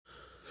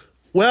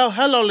Well,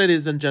 hello,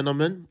 ladies and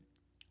gentlemen.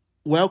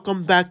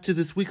 Welcome back to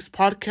this week's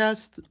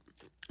podcast.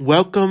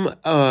 Welcome,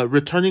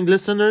 returning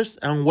listeners,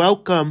 and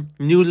welcome,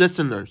 new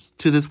listeners,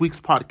 to this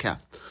week's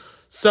podcast.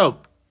 So,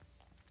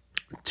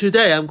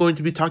 today I'm going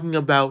to be talking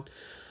about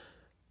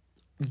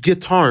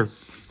guitar.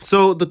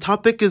 So, the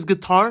topic is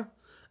guitar,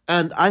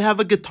 and I have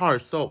a guitar.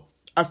 So,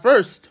 at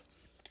first,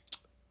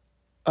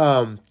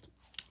 um,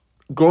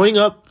 growing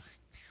up,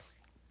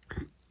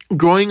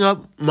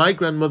 my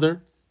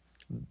grandmother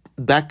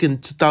back in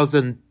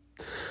 2000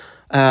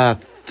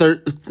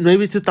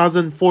 maybe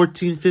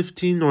 2014,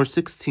 15, or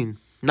 16.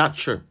 Not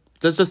sure.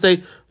 Let's just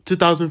say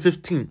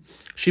 2015.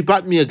 She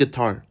bought me a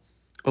guitar.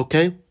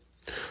 Okay?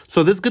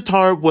 So this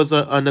guitar was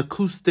an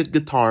acoustic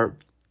guitar.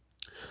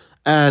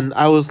 And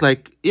I was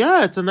like,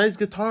 yeah, it's a nice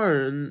guitar.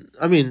 And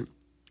I mean,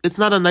 it's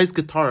not a nice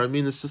guitar. I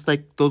mean, it's just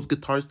like those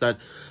guitars that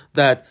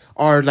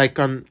are like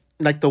on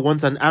like the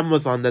ones on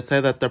Amazon that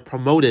say that they're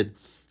promoted.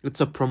 It's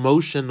a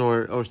promotion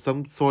or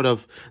some sort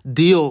of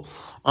deal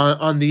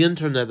on the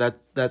internet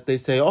that they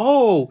say,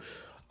 oh,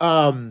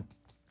 um,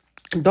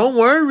 don't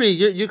worry,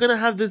 you're gonna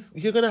have this.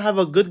 You're gonna have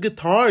a good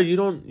guitar. You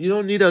don't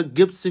need a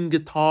Gibson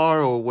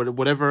guitar or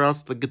whatever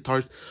else the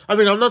guitars. I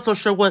mean, I'm not so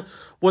sure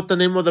what the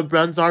name of the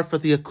brands are for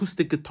the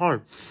acoustic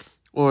guitar,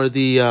 or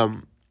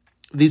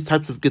these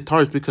types of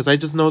guitars, because I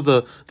just know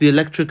the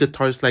electric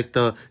guitars like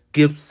the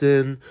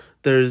Gibson.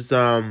 There's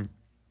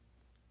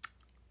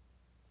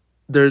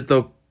there's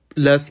the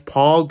Les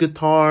Paul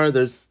guitar.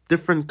 There's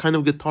different kind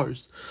of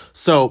guitars.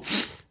 So,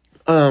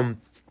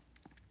 um,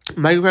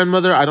 my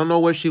grandmother, I don't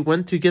know where she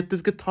went to get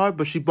this guitar,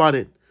 but she bought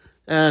it,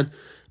 and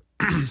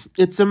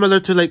it's similar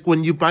to like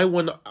when you buy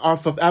one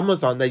off of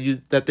Amazon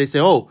that they say,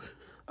 oh,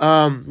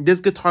 this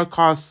guitar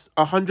costs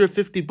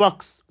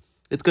 $150.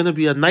 It's gonna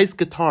be a nice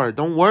guitar.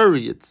 Don't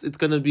worry, it's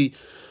gonna be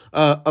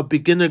a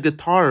beginner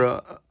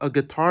guitar, a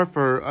guitar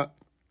for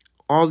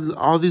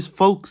all these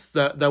folks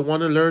that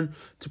want to learn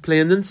to play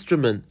an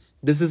instrument.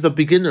 This is a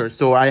beginner.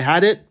 So I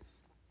had it,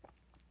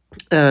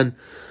 and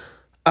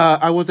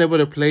I was able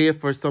to play it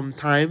for some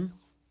time.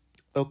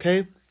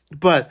 Okay,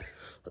 but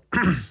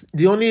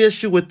the only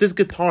issue with this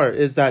guitar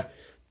is that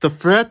the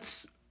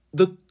frets,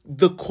 the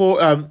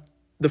core,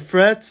 the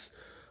frets,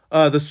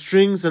 the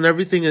strings and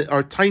everything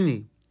are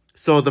tiny.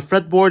 So the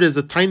fretboard is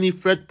a tiny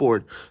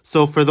fretboard.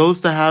 So for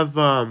those that have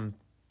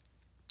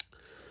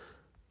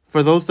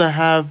for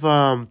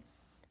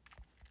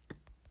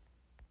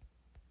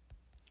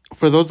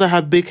those that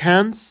have big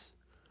hands,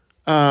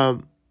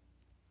 um,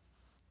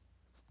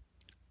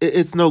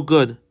 it's no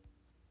good.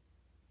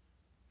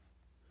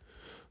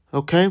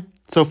 Okay,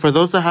 so for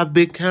those that have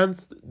big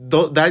hands,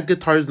 that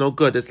guitar is no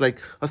good. It's like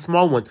a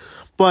small one.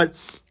 But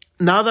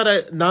now that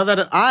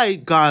I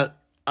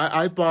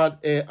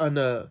bought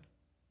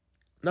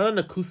not an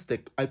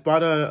acoustic. I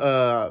bought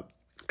a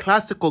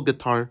classical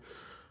guitar.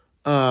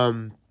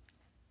 Um,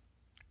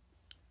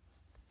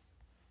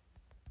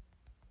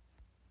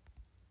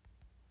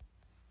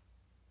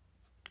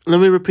 Let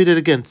me repeat it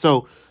again.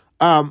 So,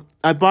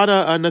 I bought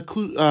a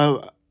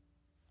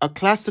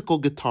classical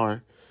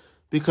guitar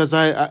because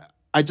I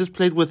just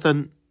played with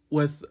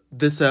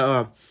this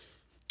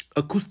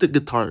acoustic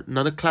guitar,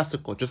 not a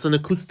classical, just an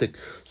acoustic.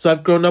 So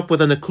I've grown up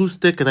with an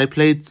acoustic, and I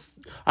play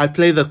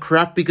the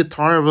crappy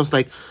guitar. I was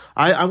like,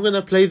 I'm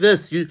gonna play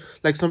this. You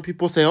like some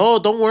people say, oh,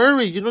 don't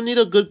worry, you don't need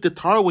a good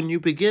guitar when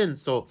you begin.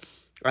 So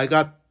I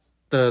got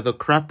the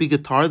crappy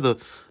guitar,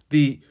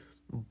 the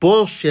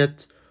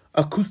bullshit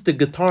acoustic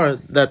guitar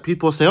that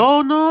people say,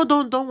 oh no,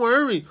 don't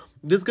worry.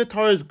 This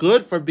guitar is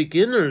good for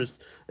beginners,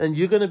 and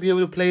you're gonna be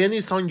able to play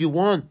any song you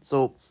want.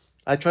 So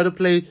I try to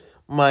play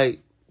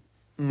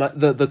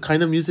the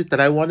kind of music that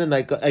I want, and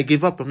I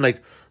gave up. I'm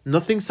like,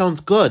 nothing sounds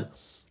good.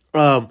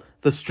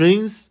 The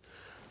strings,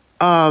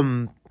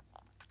 um,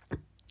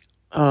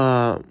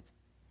 uh,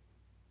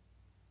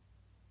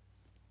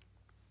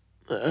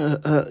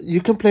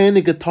 you can play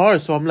any guitar.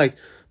 So I'm like,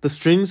 the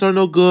strings are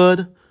no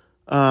good.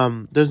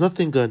 There's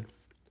nothing good.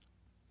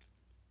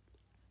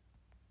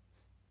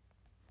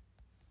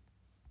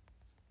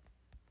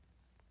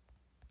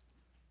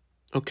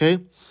 Okay,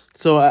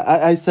 so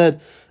I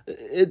said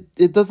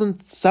it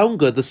doesn't sound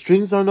good. The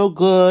strings are no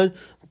good.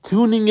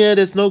 Tuning it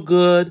is no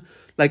good.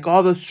 Like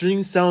all the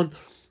strings sound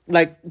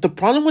like the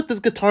problem with this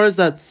guitar is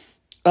that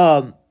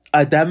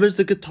I damaged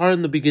the guitar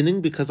in the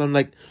beginning because I'm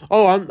like,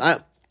 oh,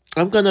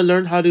 I'm gonna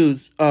learn how to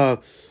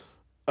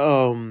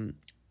um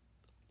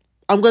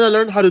I'm gonna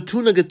learn how to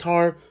tune a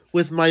guitar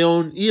with my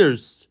own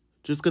ears.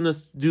 Just gonna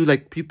do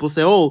like people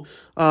say, oh,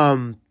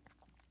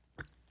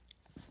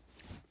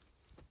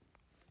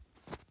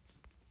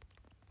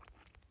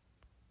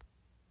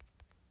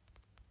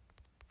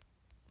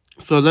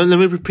 so let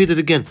me repeat it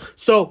again.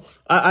 So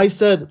I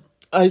said,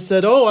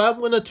 oh,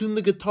 I'm gonna tune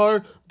the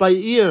guitar by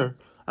ear.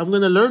 I'm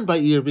gonna learn by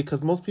ear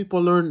because most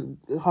people learn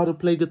how to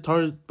play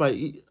guitars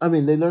I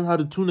mean, they learn how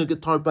to tune a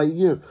guitar by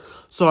ear.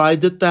 So I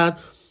did that,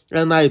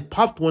 and I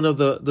popped one of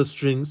the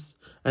strings,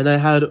 and I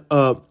had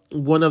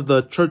one of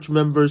the church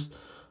members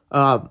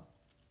uh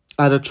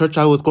at a church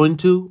I was going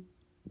to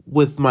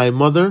with my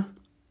mother.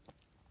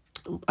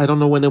 I don't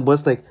know when it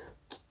was, like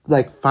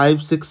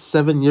 5, 6,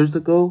 7 years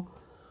ago,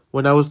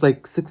 when I was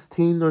like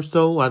 16 or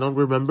so. I don't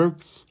remember.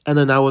 And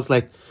then I was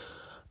like,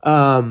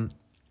 um,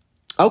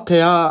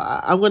 okay,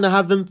 I'm gonna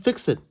have them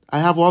fix it. I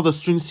have all the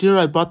strings here.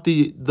 I bought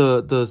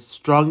the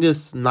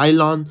strongest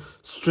nylon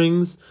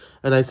strings,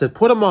 and I said,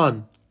 put them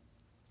on.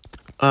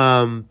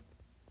 Um,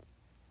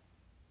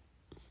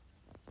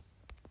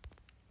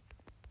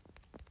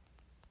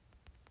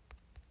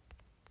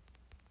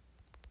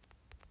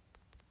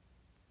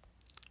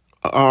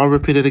 I'll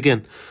repeat it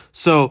again.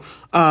 So,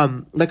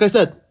 like I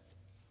said,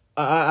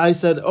 I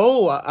said,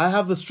 oh, I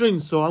have the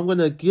strings, so I'm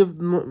gonna give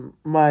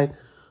my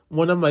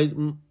one of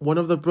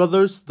the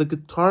brothers the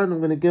guitar, and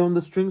I'm gonna give him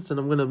the strings, and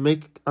I'm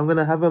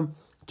gonna have him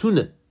tune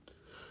it.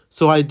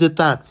 So I did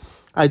that.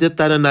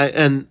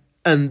 And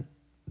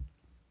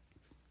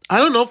I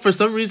don't know, for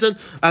some reason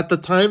at the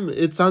time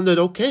it sounded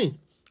okay,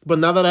 but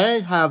now that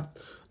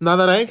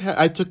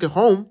I took it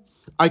home,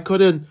 I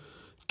couldn't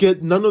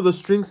get none of the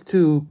strings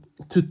to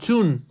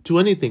tune to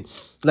anything.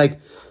 Like,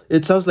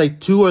 it sounds like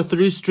two or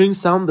three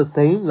strings sound the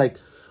same. Like,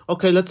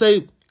 okay, let's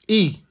say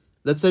E.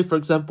 Let's say, for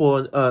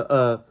example,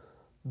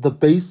 the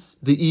bass,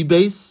 the E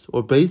bass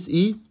or bass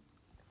E.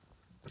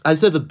 I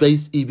said the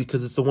bass E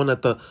because it's the one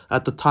at the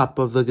top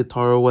of the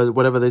guitar, or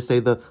whatever they say,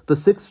 the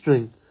sixth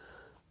string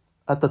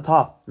at the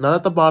top, not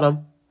at the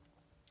bottom.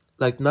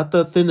 Like, not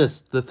the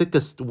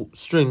thickest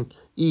string,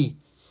 E.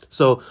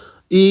 So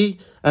E,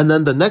 and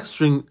then the next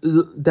string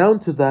down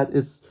to that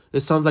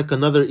it sounds like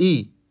another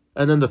E,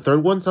 and then the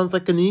third one sounds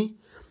like an E,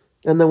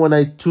 and then when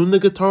I tune the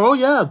guitar, oh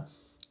yeah,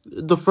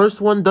 the first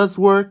one does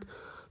work,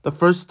 the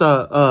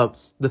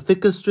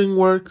thickest string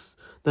works,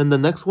 then the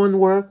next one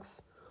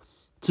works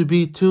to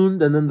be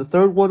tuned, and then the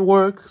third one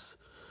works,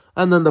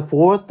 and then the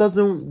fourth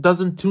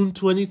doesn't tune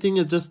to anything.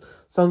 It just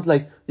sounds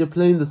like you're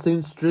playing the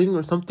same string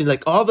or something.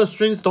 Like, all the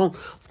strings don't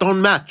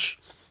match.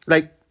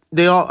 Like,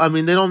 they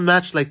don't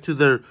match, like,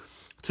 to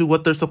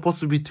what they're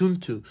supposed to be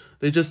tuned to.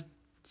 They just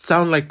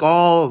sound like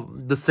all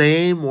the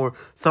same, or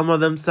some of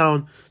them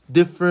sound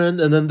different.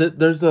 And then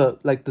there's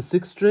like the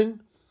sixth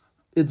string.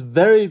 It's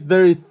very,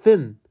 very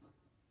thin.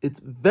 It's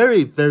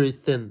very, very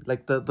thin.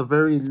 Like, the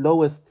very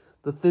lowest,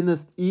 the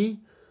thinnest E,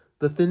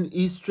 the thin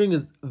E string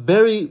is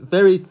very,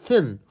 very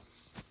thin,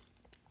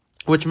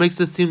 which makes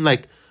it seem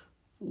like,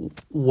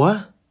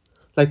 what?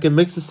 Like, it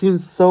makes it seem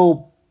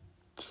so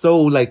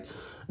like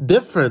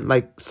different,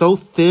 like so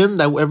thin,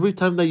 that every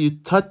time that you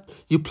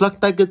pluck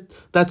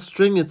that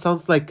string, it's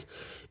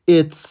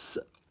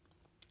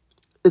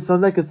it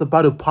sounds like it's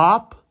about to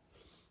pop,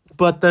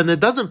 but then it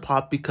doesn't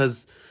pop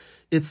because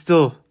it's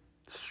still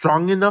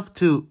strong enough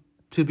to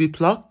be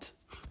plucked,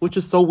 which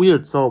is so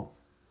weird. So,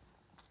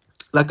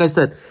 like I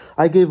said,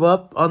 I gave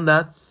up on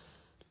that,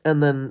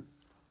 and then,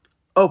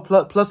 oh,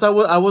 plus I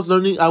was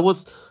learning, I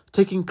was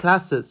taking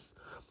classes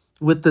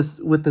with this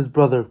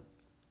brother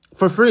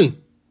for free.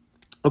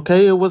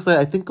 Okay, it was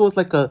I think it was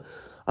like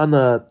on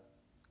a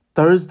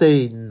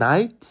Thursday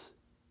night,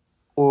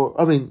 or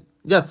I mean,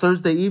 yeah,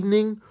 Thursday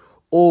evening,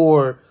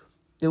 or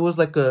it was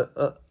like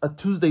a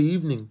Tuesday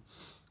evening.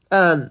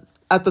 And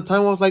at the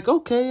time I was like,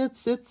 okay,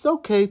 it's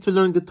okay to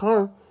learn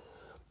guitar.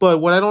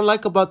 But what I don't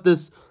like about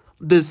this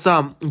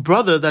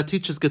brother that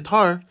teaches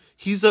guitar,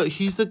 he's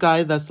a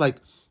guy that's like,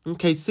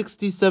 okay,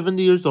 60,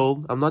 70 years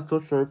old. I'm not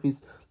so sure if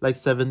he's like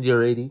 70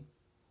 or 80.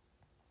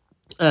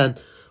 And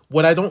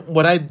what I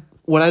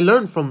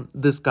learned from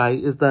this guy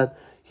is that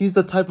he's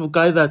the type of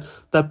guy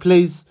that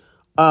plays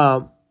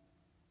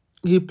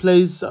he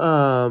plays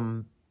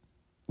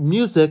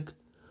music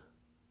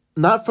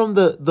not from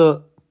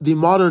the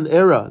modern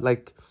era,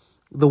 like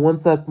the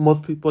ones that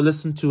most people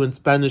listen to in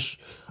Spanish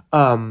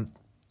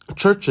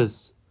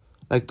churches.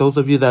 Like, those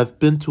of you that have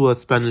been to a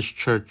Spanish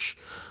church,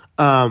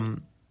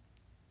 I'll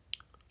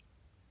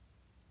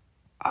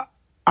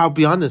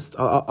be honest.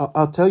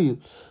 I'll tell you.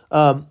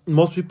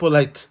 Most people,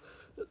 like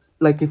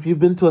if you've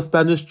been to a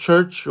Spanish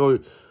church,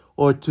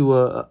 or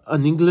to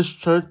an English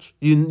church,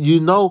 you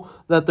know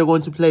that they're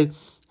going to play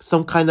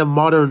some kind of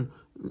modern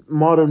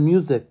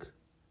music.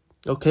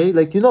 Okay,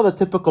 like, the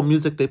typical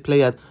music they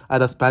play at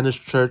a Spanish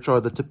church,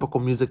 or the typical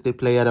music they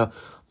play at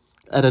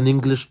an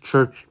English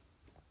church.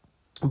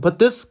 But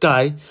this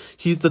guy,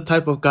 he's the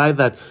type of guy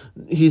that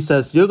he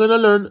says, you're gonna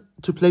learn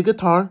to play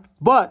guitar,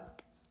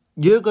 but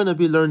you're gonna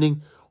be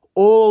learning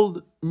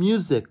old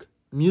music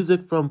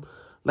from,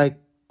 like,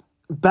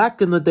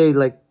 back in the day,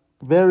 like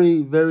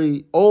very,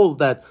 very old,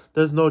 that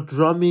there's no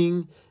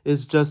drumming.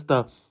 It's just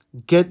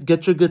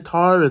get your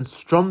guitar and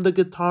strum the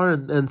guitar,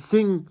 and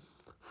sing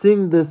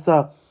this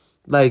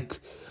like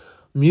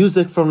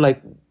music from,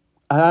 like,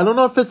 I don't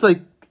know if it's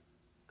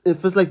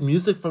like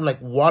music from,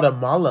 like,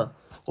 Guatemala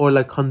or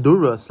like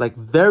Honduras, like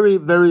very,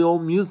 very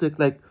old music,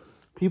 like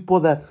people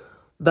that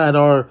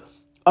are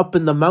up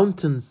in the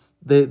mountains,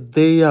 they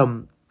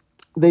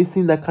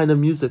sing that kind of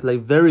music,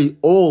 like very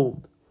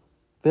old,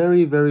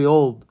 very, very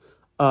old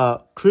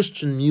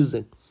Christian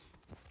music.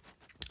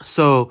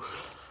 So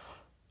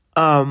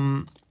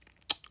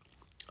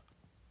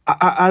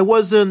I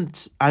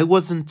wasn't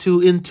too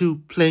into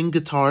playing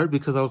guitar,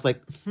 because I was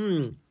like,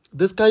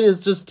 This guy is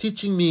just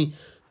teaching me.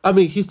 I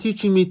mean, he's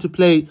teaching me to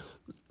play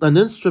an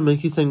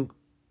instrument. He's saying,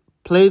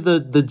 play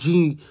the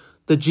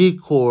G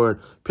chord,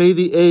 play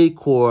the A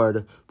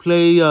chord,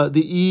 play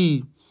the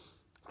E,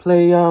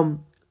 play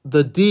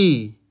the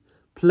D,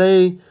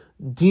 play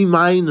D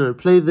minor,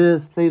 play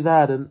this, play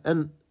that,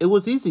 and it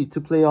was easy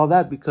to play all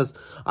that because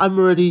I'm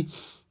already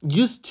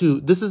used to.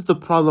 This is the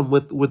problem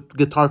with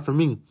guitar for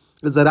me,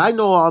 is that I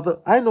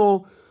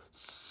know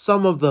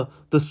some of the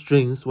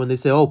strings. When they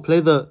say, oh,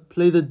 play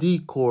the D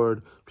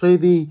chord, play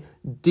the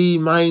D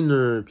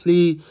minor,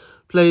 play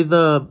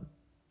the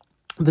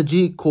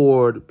G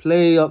chord,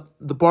 play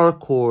the bar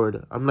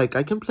chord. I'm like,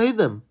 I can play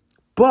them.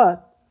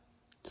 But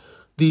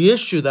the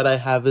issue that I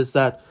have is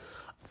that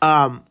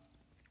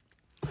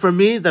for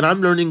me, that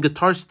I'm learning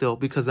guitar still,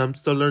 because I'm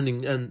still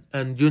learning,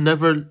 and you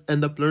never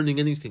end up learning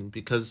anything,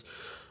 because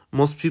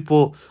most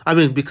people, I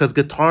mean, because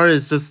guitar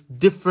is just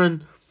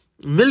different,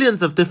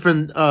 millions of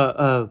different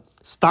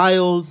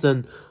styles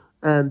and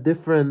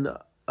different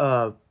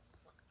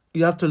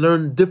you have to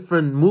learn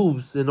different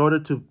moves in order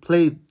to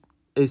play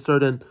a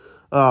certain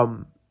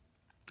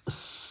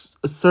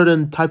a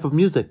certain type of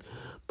music.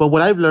 But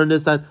what I've learned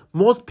is that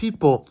most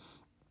people,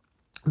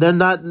 they're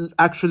not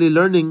actually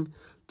learning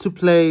to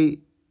play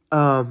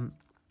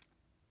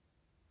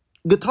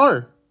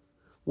guitar.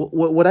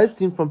 What I've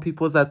seen from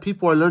people is that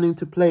people are learning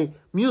to play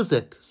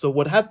music. So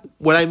what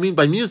I mean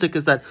by music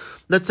is that,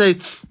 let's say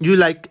you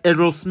like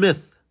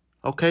Aerosmith,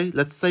 okay?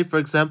 Let's say, for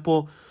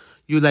example,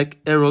 you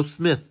like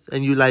Aerosmith,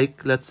 and you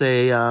like, let's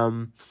say,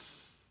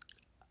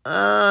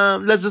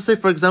 let's just say,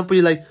 for example,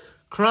 you like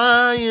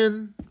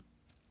Crying,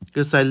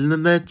 because I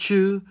met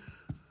you,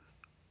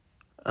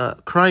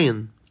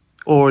 Crying.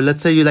 Or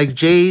let's say you like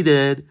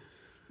Jaded,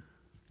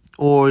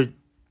 or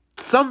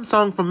some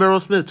song from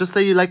Aerosmith. Just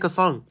say you like a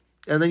song,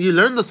 and then you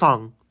learn the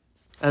song,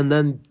 and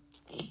then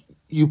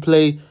you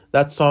play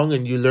that song,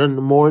 and you learn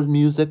more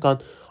music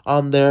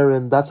on there,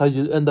 and that's how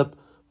you end up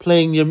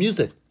playing your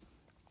music.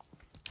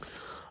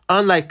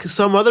 Unlike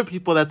some other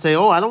people that say,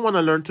 oh, I don't want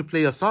to learn to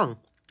play a song.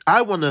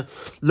 I want to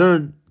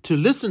learn to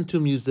listen to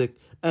music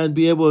and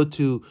be able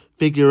to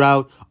figure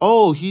out,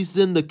 oh, he's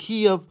in the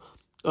key of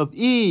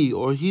E,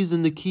 or he's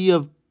in the key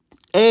of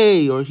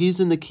A, or he's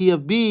in the key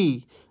of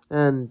B.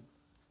 And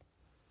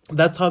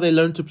that's how they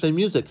learn to play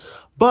music.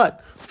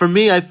 But for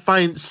me, I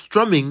find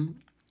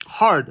strumming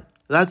hard.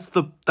 That's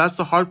the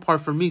hard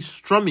part for me,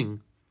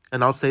 strumming.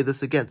 And I'll say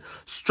this again.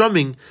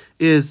 Strumming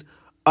is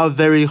a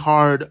very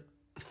hard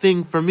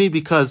thing for me,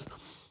 because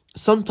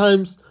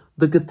sometimes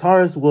the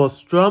guitarist will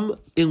strum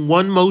in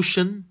one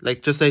motion,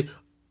 like just say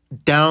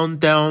down,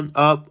 down,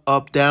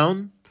 up,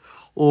 down.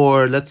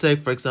 Or let's say,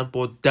 for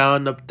example,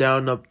 down, up,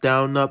 down, up,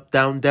 down, up,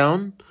 down,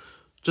 down.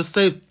 Just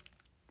say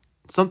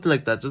something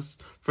like that.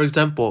 Just, for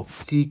example,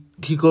 he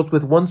goes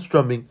with one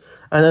strumming,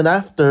 and then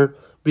after,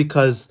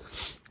 because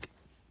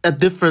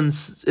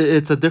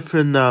it's a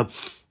different,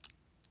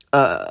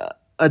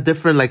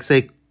 like,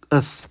 say,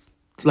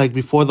 like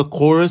before the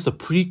chorus, a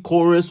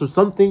pre-chorus or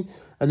something,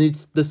 and he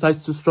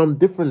decides to strum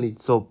differently.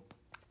 So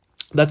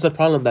that's a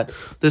problem, that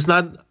there's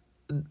not,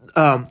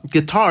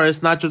 guitar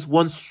is not just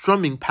one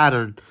strumming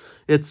pattern.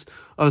 It's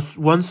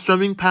one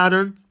strumming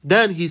pattern.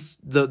 Then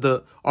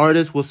the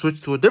artist will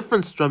switch to a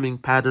different strumming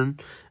pattern,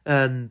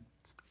 and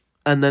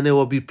then it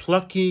will be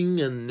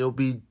plucking, and it'll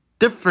be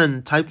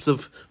different types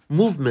of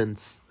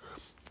movements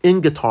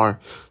in guitar.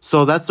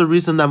 So that's the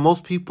reason that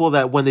most people,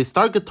 that when they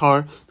start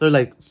guitar, they're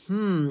like,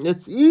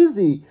 it's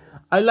easy.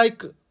 I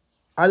like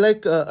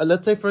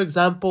let's say, for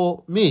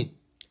example, me.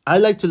 I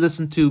like to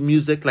listen to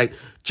music like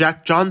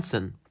Jack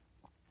Johnson,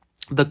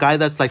 the guy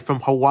that's like from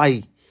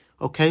Hawaii,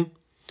 okay?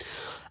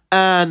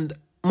 And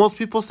most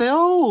people say,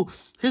 oh,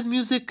 his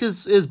music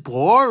is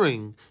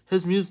boring.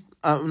 His music,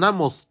 not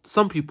most,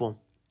 some people,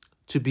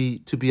 to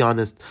be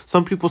honest.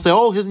 Some people say,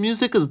 oh, his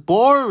music is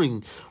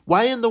boring.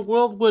 Why in the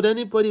world would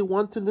anybody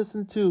want to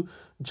listen to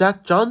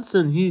Jack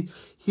Johnson?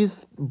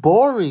 He's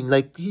boring.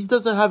 Like, he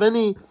doesn't have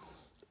any,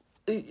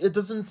 it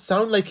doesn't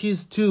sound like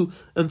he's too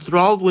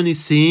enthralled when he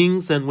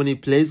sings, and when he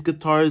plays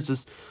guitar, it's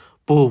just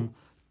boom,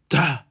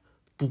 da,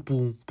 boom,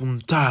 boom, boom,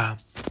 da.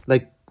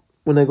 Like,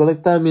 when I go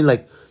like that, I mean,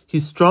 like, he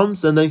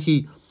strums, and then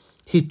he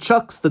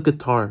chucks the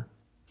guitar.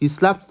 He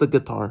slaps the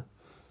guitar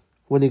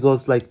when he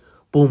goes like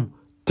boom,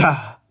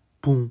 da,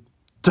 boom,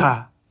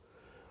 da.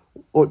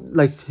 Or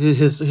like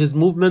his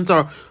movements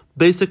are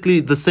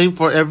basically the same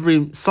for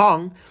every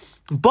song,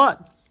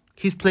 but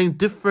he's playing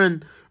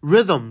different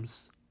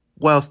rhythms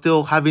while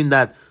still having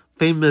that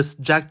famous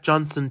Jack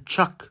Johnson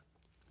chuck,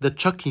 the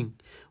chucking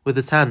with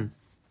his hand.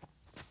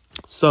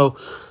 So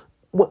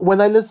when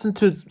I listen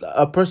to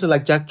a person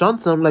like Jack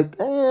Johnson, I'm like,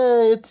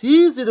 it's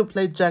easy to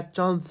play Jack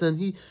Johnson.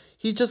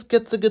 He just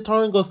gets the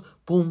guitar and goes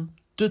boom,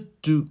 do,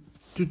 do,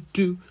 do,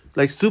 do.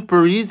 Like,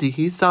 super easy.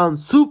 He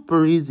sounds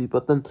super easy.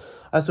 But then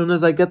as soon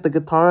as I get the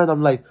guitar and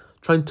I'm like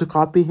trying to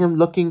copy him,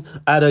 looking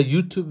at a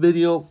YouTube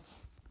video,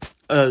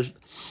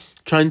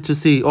 trying to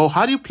see, oh,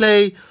 how do you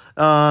play,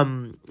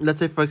 let's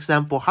say, for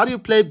example, how do you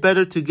play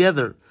Better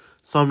Together?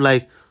 So I'm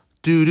like,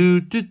 do,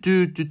 do, do,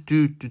 do, do,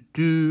 do, do,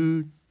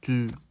 do,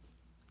 do.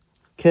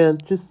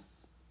 Can't just.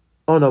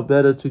 Oh no,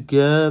 better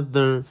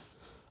together.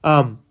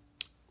 Um,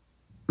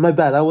 my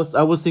bad. I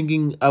was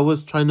thinking. I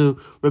was trying to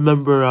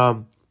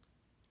remember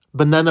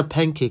banana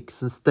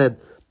pancakes instead.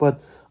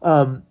 But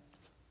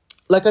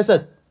like I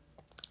said,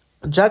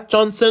 Jack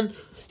Johnson,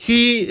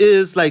 he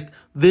is like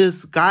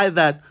this guy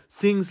that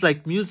sings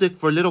like music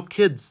for little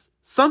kids.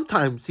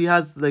 Sometimes he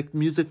has like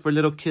music for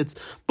little kids,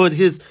 but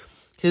his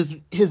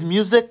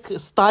music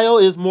style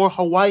is more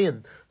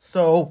Hawaiian.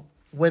 So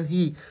when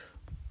he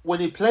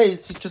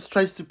plays, he just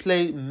tries to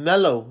play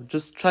mellow,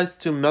 just tries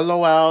to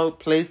mellow out,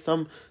 play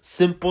some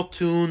simple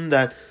tune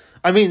that,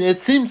 I mean, it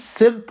seems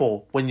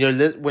simple when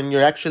when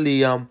you're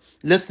actually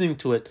listening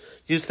to it.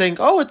 You're saying,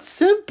 "Oh, it's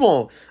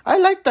simple. I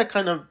like that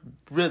kind of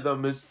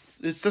rhythm.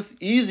 It's just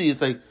easy.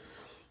 It's like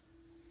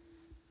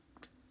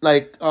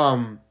like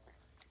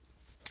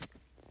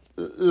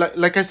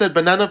I said,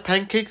 banana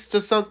pancakes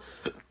just sounds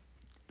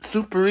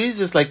super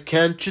easy. It's like,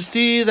 can't you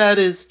see that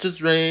it's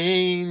just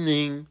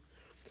raining?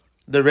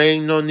 There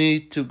ain't no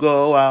need to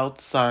go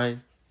outside.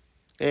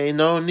 Ain't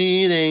no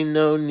need.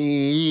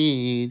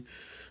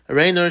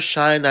 Rain or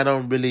shine, I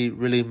don't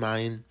really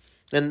mind.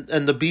 And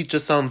the beat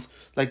just sounds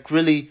like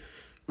really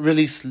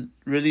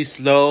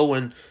slow,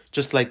 and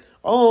just like,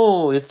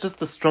 oh, it's just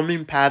the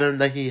strumming pattern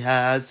that he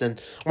has. And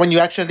when you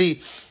actually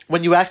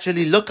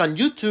look on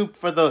YouTube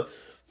for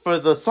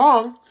the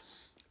song,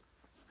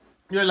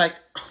 you're like,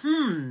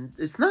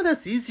 it's not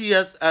as easy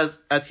as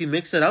he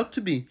makes it out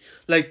to be.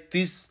 Like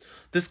this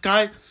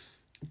guy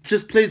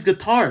just plays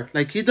guitar.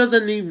 Like, he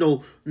doesn't need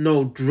no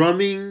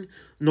drumming,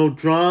 no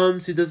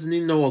drums. He doesn't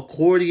need no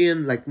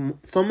accordion. Like,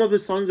 some of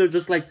his songs are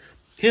just like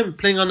him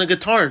playing on a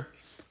guitar,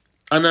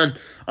 on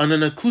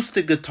an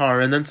acoustic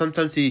guitar, and then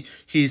sometimes he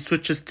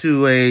switches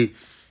to a,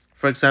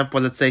 for example,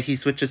 let's say he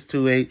switches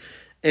to a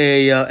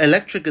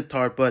electric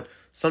guitar, but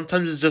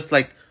sometimes it's just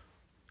like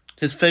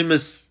his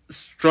famous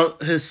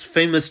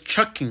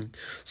chucking.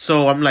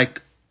 So I'm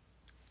like,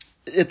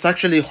 it's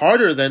actually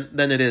harder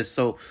than it is.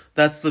 So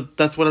that's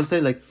what I'm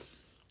saying. Like,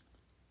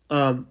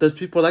 there's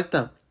people like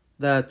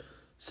that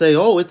say,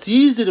 oh, it's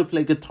easy to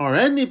play guitar.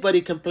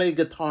 Anybody can play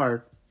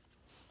guitar.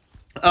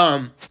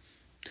 The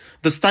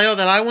style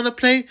that I want to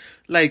play,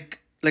 like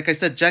I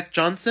said, Jack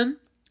Johnson,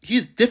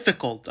 he's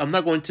difficult. I'm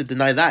not going to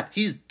deny that.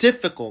 He's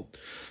difficult.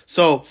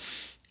 So,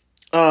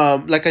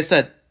 like I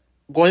said,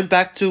 going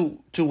back to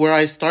where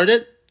I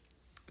started,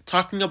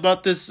 talking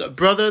about this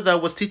brother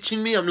that was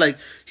teaching me, I'm like,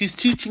 he's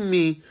teaching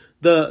me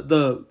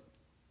the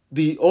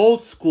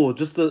old school,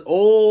 just the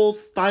old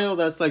style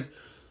that's like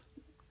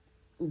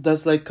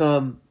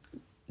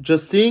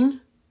just sing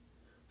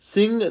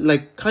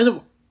like kind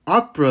of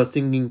opera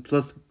singing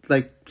plus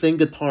like playing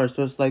guitar.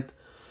 So it's like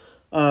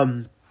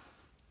so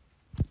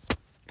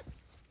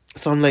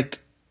I'm like,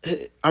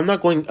 I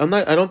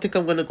don't think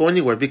I'm gonna go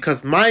anywhere,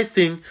 because my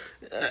thing,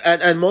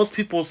 and most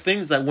people's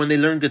things, that when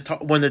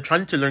they're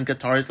trying to learn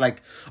guitar, is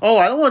like, oh,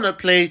 I don't want to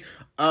play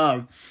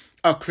a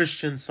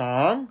Christian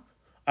song.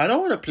 I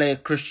don't want to play a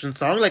Christian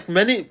song. Like,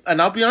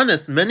 and I'll be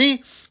honest,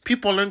 many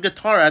people learn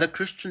guitar at a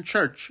Christian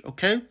church,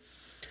 okay?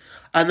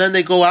 And then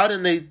they go out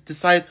and they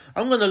decide,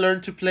 I'm going to learn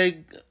to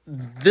play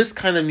this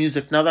kind of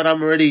music now that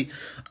I'm already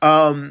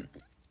an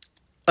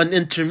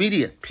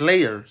intermediate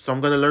player. So I'm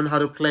going to learn how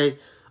to play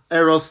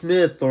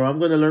Aerosmith, or I'm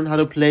going to learn how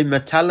to play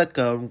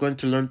Metallica. I'm going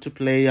to learn to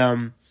play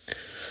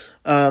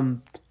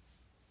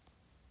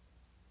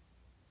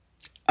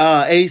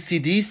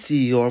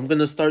AC/DC, or I'm going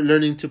to start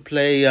learning to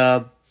play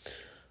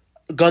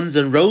Guns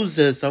N'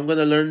 Roses. I'm going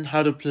to learn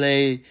how to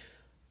play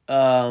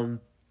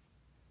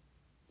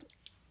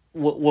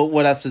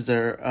what else is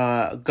there?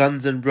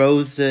 Guns N'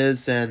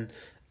 Roses and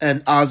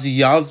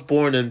Ozzy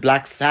Osbourne and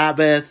Black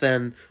Sabbath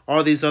and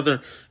all these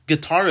other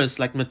guitarists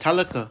like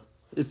Metallica.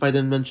 If I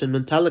didn't mention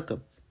Metallica,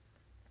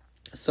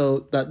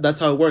 so that's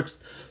how it works.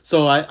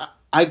 So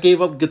I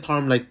gave up guitar.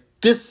 I'm like,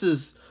 this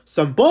is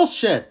some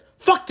bullshit,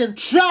 fucking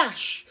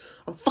trash.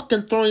 I'm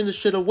fucking throwing this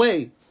shit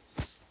away,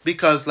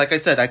 because like I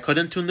said, I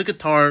couldn't tune the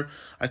guitar.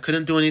 I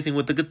couldn't do anything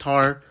with the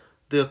guitar,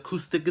 the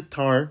acoustic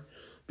guitar,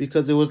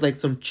 because it was like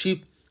some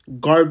cheap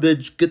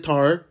garbage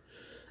guitar.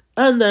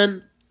 And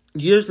then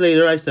years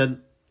later, I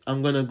said,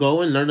 I'm gonna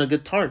go and learn a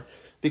guitar,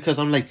 because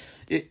I'm like,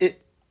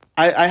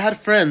 I had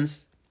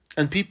friends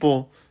and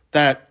people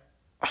that,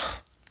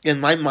 in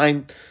my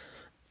mind,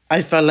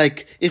 I felt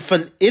like, if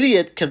an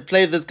idiot can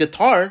play this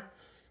guitar,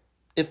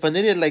 if an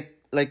idiot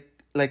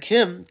like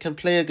him can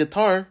play a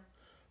guitar,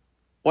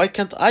 why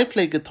can't I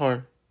play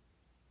guitar?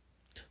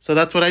 So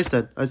that's what I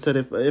said. I said,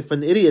 if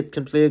an idiot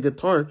can play a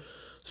guitar,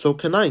 so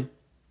can I.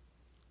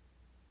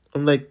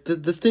 I'm like,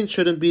 this thing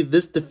shouldn't be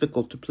this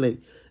difficult to play.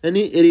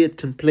 Any idiot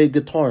can play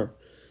guitar.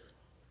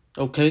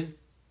 Okay?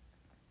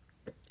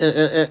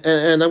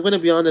 And I'm going to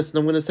be honest, and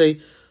I'm going to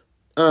say,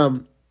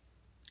 I'm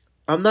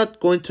not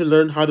going to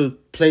learn how to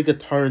play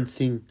guitar and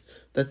sing.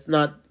 That's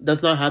not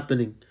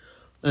happening.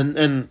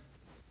 And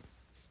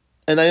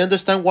I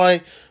understand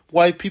why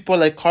people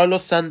like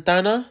Carlos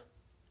Santana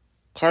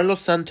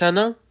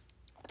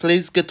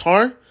plays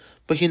guitar,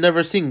 but he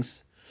never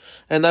sings.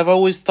 And I've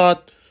always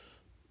thought,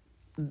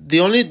 the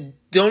only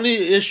the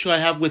only issue I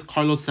have with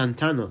Carlos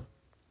Santana,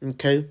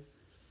 okay,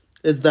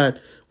 is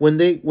that when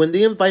they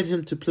invite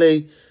him to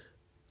play,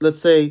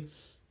 let's say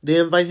they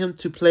invite him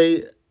to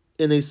play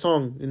in a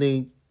song,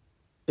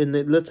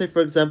 let's say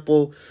for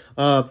example,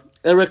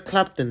 Eric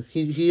Clapton.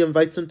 He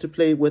invites him to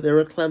play with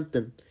Eric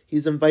Clapton.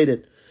 He's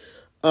invited.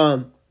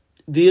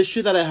 The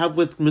issue that I have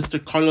with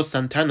Mr. Carlos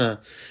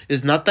Santana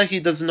is not that he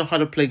doesn't know how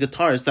to play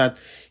guitar, it's that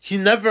he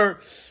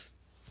never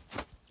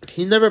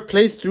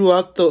plays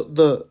throughout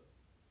the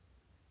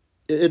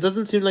it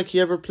doesn't seem like he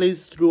ever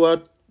plays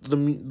throughout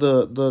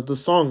the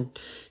song.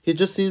 It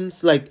just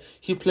seems like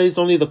he plays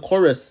only the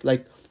chorus,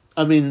 like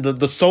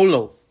the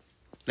solo.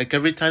 Like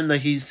every time that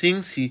he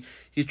sings, he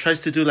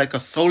tries to do like a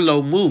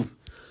solo move.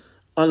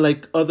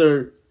 Unlike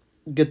other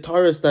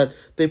guitarists that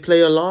they play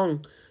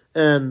along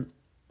and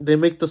they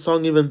make the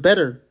song even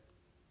better.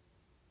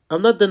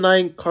 I'm not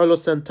denying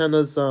Carlos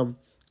Santana's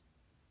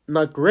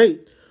not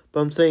great, but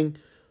I'm saying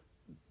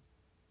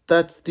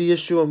that's the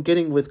issue I'm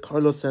getting with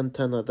Carlos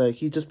Santana, that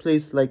he just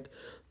plays like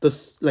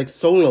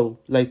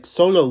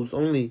solos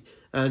only,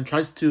 and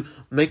tries to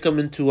make them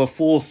into a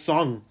full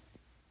song.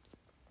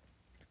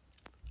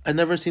 I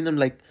never seen him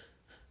like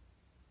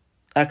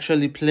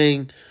actually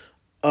playing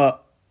a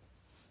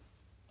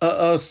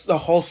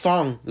whole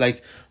song,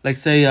 like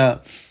say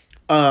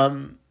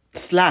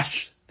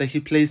Slash, that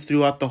he plays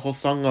throughout the whole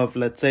song of,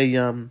 let's say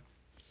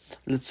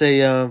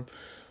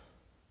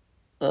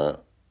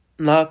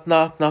knock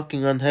knock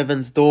knocking on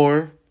heaven's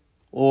door,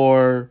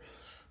 or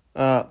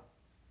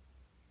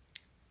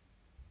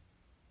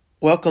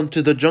welcome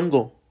to the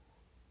jungle.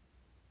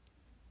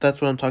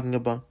 That's what I'm talking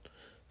about.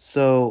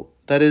 So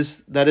that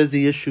is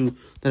the issue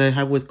that I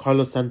have with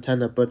Carlos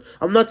Santana. But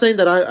I'm not saying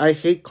that I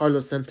hate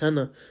Carlos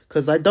Santana,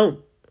 because I don't.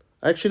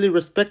 I actually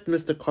respect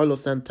Mr.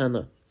 Carlos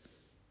Santana.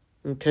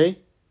 Okay?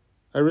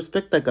 I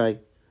respect that guy.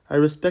 I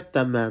respect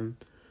that man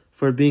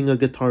for being a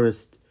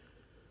guitarist.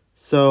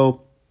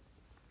 So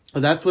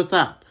that's with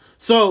that.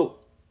 So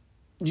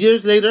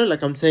years later,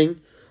 like I'm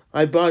saying,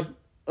 I bought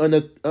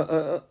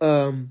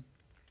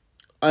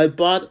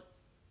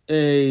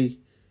a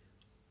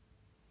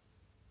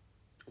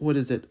what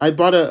is it? I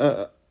bought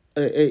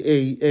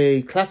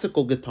a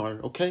classical guitar,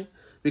 okay?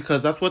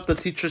 Because that's what the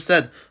teacher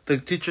said. The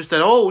teacher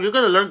said, "Oh, you're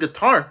gonna learn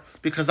guitar,"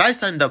 because I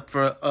signed up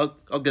for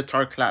a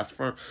guitar class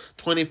for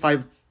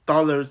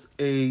 $25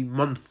 a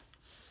month.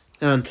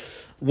 And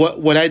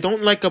what I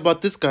don't like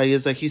about this guy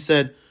is that he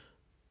said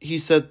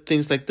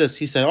things like this.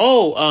 He said,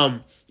 "Oh,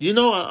 I'm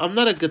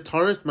not a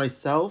guitarist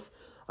myself.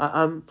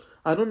 I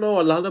don't know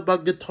a lot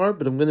about guitar,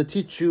 but I'm gonna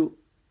teach you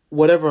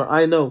whatever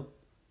I know."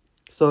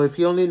 So if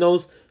he only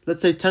knows,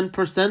 let's say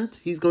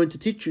 10%, he's going to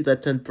teach you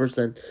that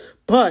 10%.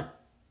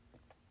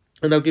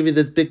 And I'll give you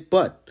this big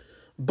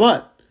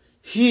but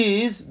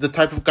he's the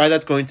type of guy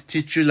that's going to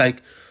teach you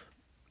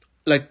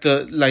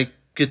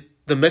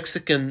the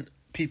Mexican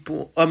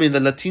people, the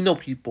Latino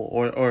people,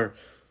 or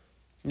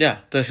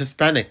the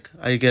Hispanic,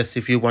 I guess,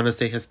 if you want to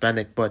say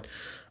Hispanic. But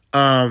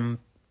I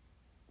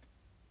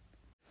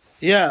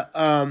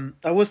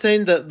was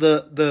saying that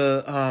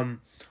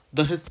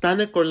the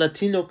Hispanic or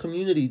Latino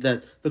community,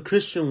 that the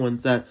Christian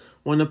ones that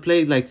want to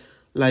play like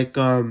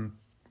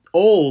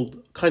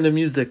old kind of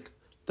music,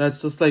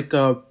 that's just like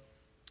kind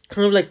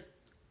of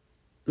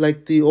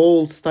like the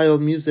old style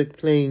music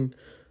playing.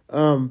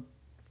 But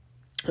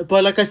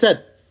like I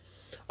said,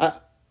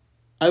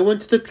 I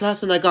went to the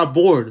class and I got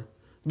bored,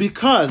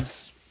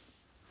 because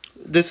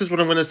this is what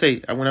I'm gonna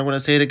say. I want to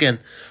say it again.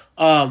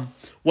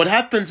 What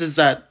happens is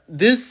that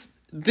this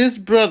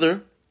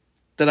brother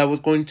that I was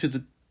going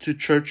to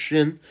church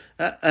in,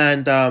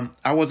 and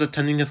I was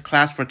attending his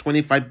class for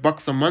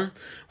 $25 a month,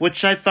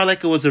 which I felt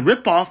like it was a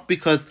ripoff,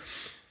 because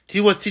he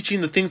was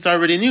teaching the things I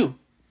already knew,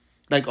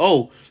 like,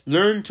 oh,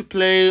 learn to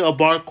play a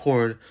bar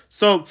chord.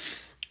 So,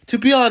 to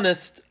be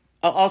honest,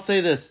 I'll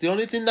say this: the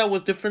only thing that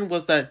was different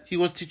was that he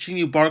was teaching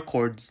you bar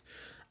chords,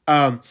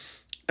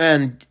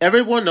 and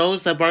everyone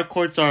knows that bar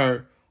chords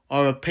are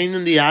a pain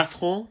in the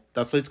asshole.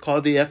 That's why it's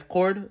called the F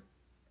chord.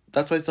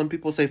 That's why some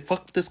people say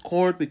fuck this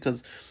chord,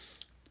 because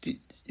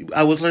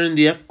I was learning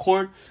the F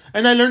chord,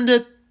 and I learned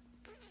it.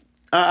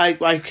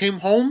 I came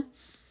home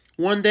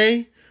one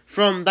day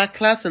from that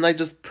class, and I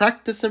just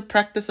practiced,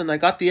 and I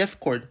got the F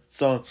chord.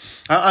 So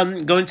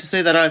I'm going to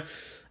say that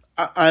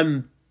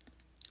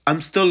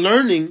I'm still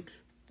learning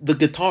the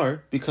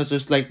guitar, because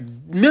there's like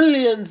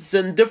millions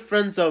and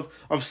difference of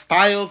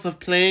styles of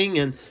playing,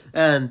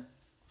 and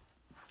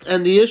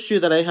the issue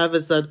that I have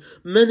is that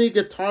many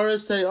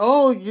guitarists say,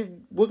 "Oh,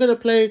 we're gonna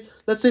play."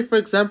 Let's say, for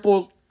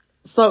example,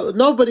 so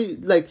nobody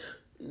like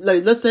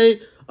let's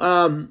say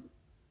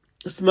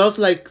Smells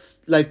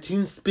Like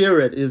Teen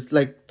Spirit is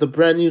like the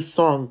brand new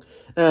song,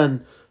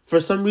 and for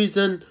some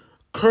reason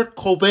Kurt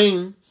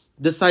Cobain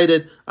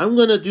decided, I'm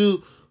gonna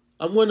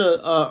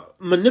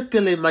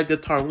manipulate my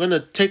guitar. I'm gonna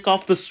take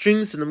off the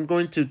strings, and I'm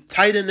going to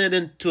tighten it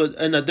in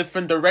a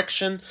different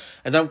direction,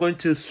 and I'm going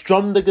to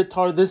strum the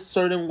guitar this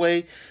certain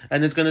way,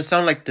 and it's gonna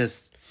sound like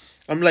this.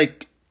 I'm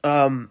like,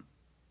 I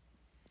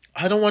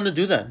don't want to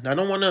do that. I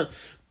don't want to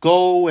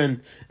go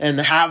and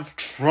have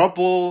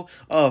trouble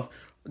of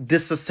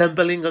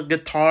disassembling a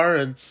guitar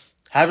and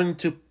having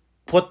to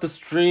put the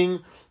string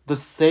the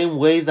same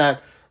way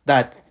that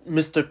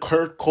Mr.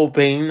 Kurt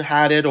Cobain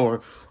had it,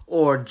 or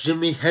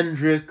Jimi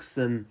Hendrix,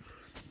 and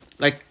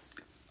like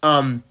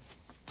I'll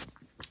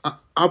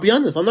be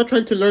honest, I'm not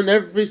trying to learn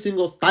every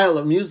single style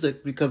of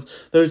music because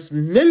there's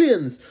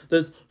millions.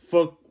 There's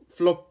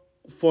folklorico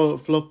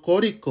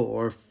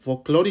or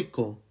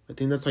folklorico. I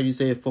think that's how you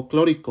say it.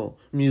 Folklorico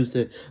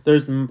music.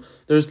 There's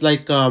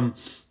like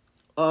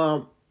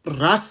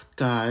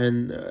rasca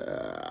and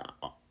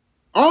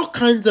all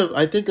kinds of.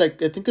 I think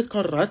it's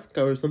called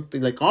rasca or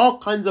something, like all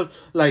kinds of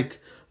like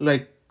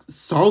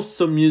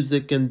salsa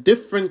music and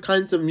different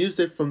kinds of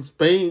music from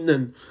Spain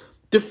and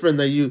different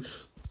that you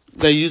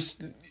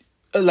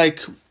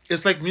like.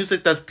 It's like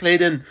music that's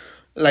played in,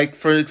 like,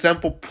 for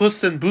example,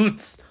 Puss in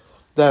Boots,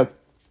 that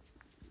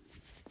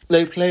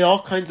they play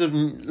all kinds of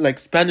like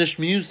Spanish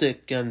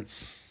music, and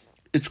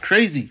it's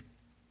crazy.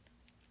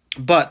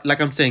 But like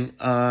I'm saying,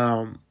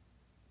 yeah,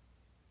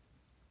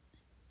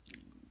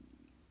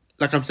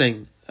 like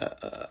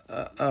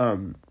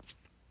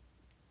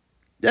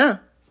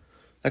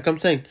I'm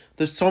saying,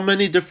 there's so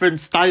many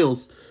different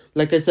styles.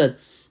 Like I said,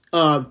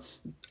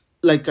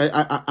 like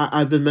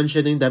I've been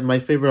mentioning that my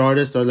favorite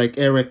artists are like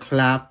Eric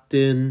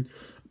Clapton,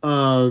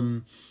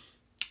 The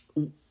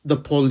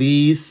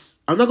Police.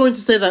 I'm not going to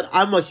say that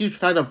I'm a huge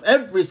fan of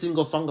every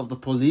single song of The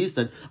Police,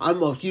 and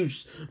I'm a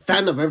huge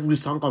fan of every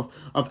song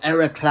of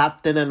Eric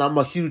Clapton, and I'm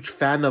a huge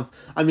fan of,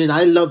 I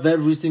love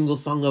every single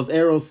song of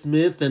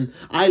Aerosmith, and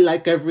I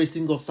like every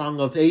single song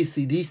of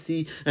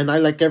AC/DC, and I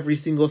like every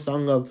single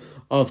song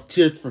of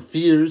Tears for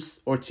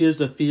Fears, or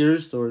Tears of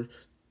Fears, or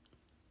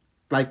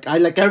like, I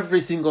like every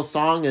single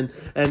song,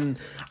 and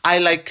I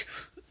like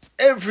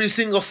every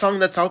single song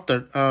that's out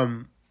there.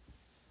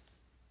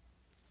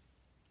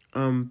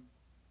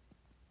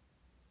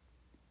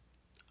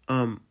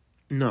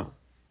 No,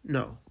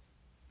 no,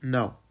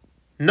 no,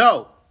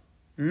 no,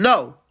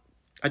 no.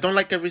 I don't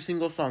like every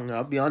single song.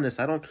 I'll be honest.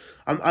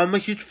 I'm a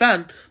huge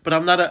fan, but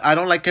I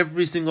don't like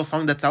every single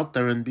song that's out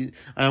there, and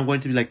I'm going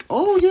to be like,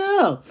 oh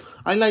yeah,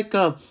 I like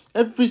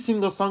every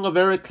single song of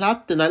Eric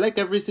Clapton. I like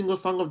every single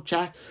song of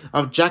Jack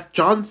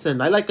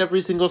Johnson. I like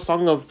every single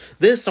song of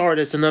this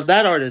artist and of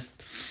that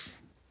artist.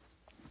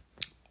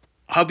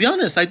 I'll be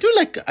honest. I do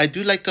like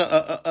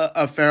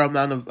a fair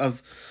amount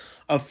of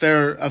a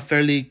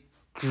fairly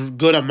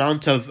good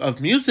amount of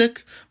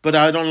music, but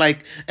I don't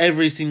like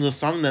every single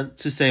song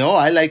to say, oh,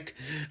 I like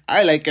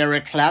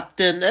Eric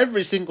Clapton,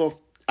 every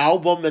single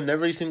album and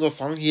every single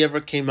song he ever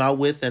came out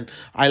with, and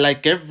I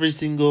like every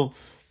single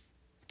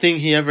thing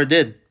he ever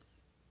did.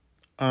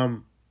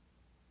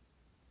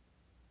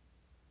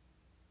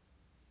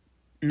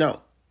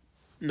 No.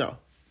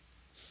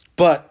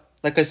 But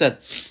like I said,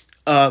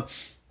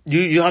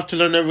 you have to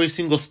learn every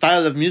single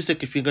style of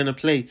music if you're gonna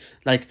play.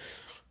 Like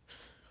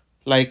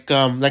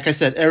I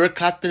said, Eric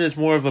Clapton is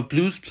more of a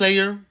blues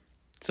player,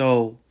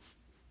 so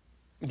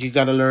you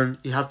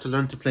have to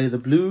learn to play the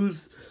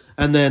blues.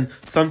 And then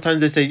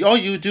sometimes they say, oh,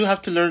 you do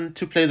have to learn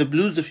to play the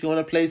blues if you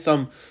want to play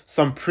some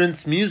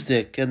Prince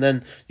music, and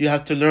then you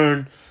have to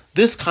learn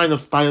this kind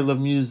of style of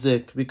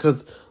music,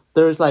 because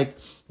there's like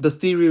the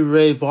Stevie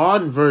Ray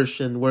Vaughan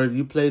version where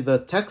you play the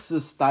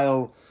Texas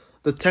style,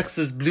 the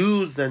Texas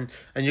blues, and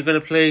you're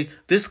gonna play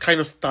this kind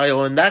of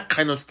style and that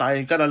kind of style.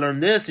 You gotta learn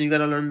this and you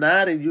gotta learn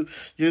that, and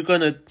you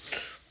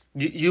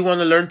want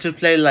to learn to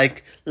play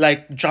like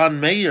John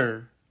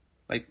Mayer,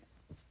 like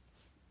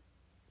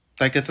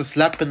it's a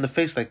slap in the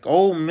face. Like,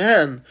 oh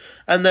man,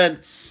 and then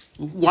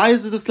why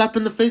is it a slap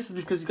in the face? Is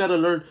because you gotta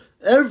learn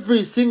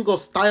every single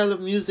style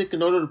of music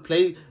in order to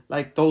play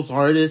like those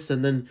artists,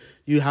 and then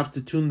you have to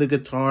tune the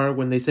guitar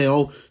when they say,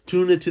 oh,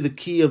 tune it to the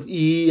key of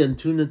E and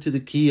tune it to the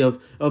key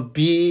of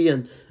B,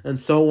 and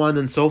so on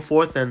and so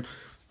forth, and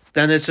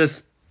then it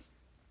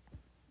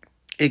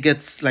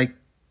gets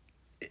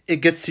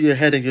to your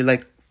head, and you're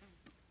like,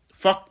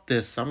 fuck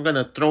this, I'm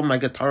gonna throw my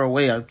guitar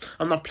away.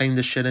 I'm not playing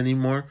this shit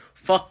anymore.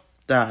 Fuck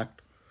that.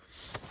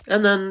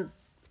 And then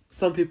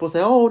some people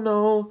say, oh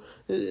no,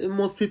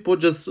 most people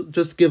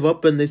just give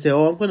up, and they say,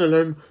 oh, I'm going to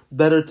learn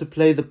better to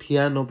play the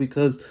piano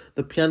because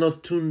the piano's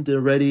tuned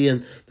already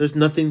and there's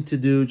nothing to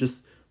do.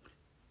 Just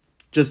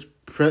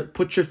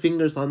put your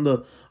fingers on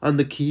the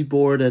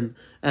keyboard and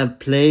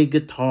play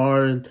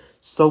guitar and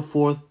so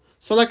forth.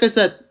 So like I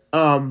said,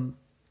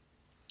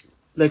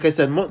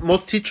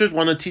 most teachers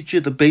want to teach you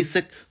the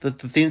basic, the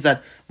things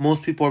that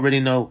most people already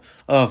know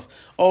of.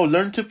 Oh,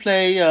 learn to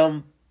play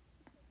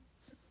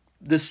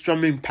this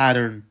strumming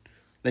pattern.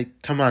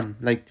 Like, come on.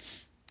 Like,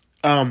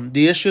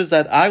 the issue is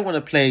that I want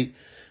to play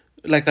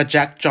like a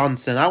Jack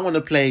Johnson. I want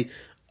to play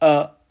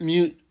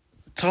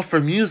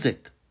tougher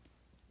music.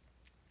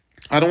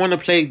 I don't want to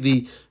play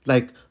the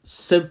like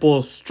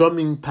simple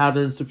strumming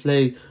patterns to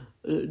play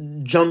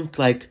junk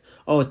like,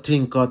 oh,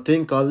 twinkle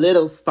twinkle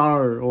little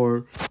star,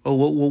 or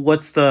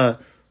what's the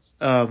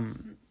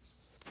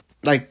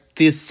like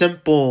the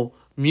simple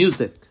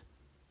music.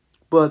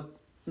 But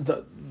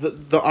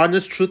the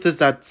honest truth is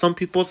that some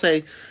people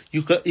say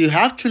you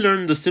have to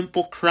learn the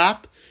simple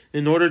crap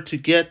in order to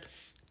get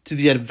to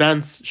the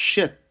advanced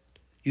shit.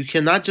 You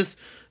cannot just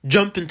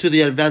jump into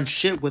the advanced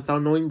shit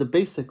without knowing the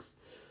basics.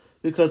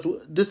 Because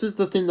this is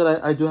the thing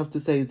that I do have to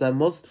say, that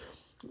most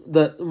of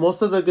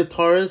the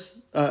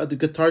guitarists, the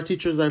guitar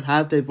teachers I've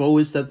had, they've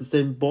always said the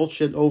same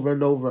bullshit over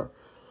and over.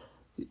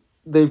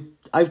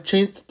 I've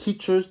changed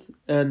teachers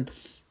and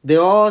they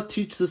all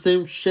teach the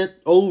same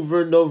shit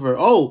over and over.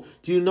 Oh,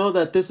 do you know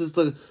that this is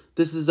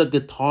a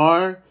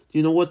guitar? Do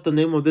you know what the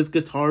name of this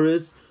guitar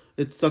is?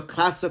 It's a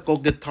classical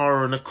guitar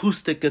or an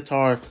acoustic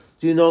guitar.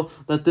 Do you know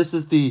that this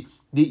is the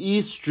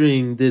E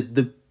string,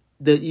 the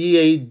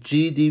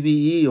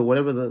EAGDBE or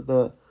whatever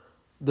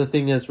the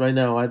thing is right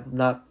now? I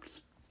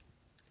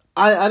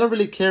don't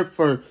really care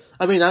for.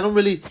 I mean, I don't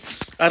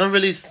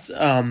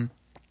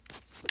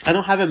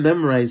have it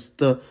memorized,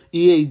 the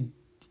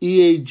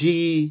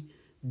EAGDBE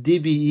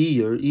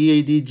or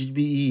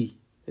EADGBE.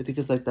 I think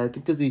it's like that. I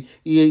think it's the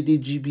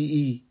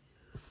EADGBE.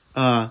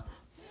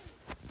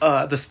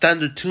 The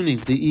standard tuning,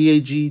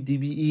 the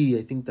EAGDBE.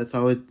 I think that's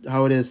how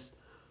it is.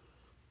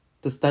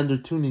 The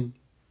standard tuning.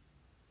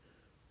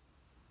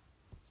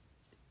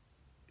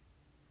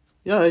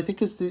 Yeah, I think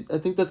that's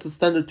the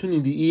standard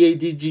tuning, the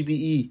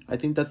EADGBE. I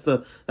think that's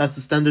the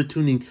standard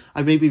tuning.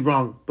 I may be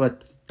wrong,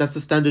 but that's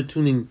the standard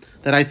tuning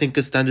that I think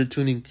is standard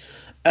tuning.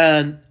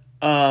 And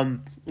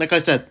like I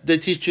said, they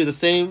teach you the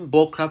same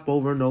bullcrap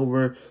over and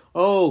over.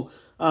 Oh,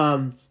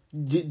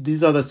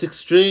 these are the 6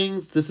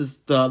 strings. This is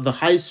the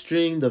high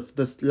string,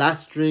 the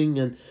last string,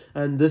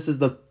 and this is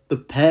the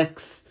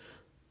pecs,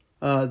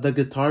 the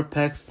guitar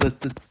pecs.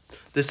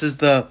 This is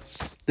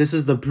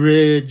the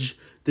bridge.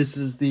 This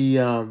is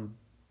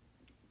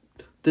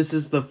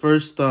the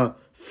first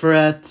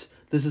fret.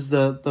 This is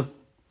the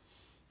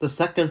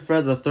second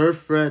fret, the third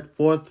fret,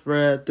 fourth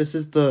fret. This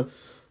is the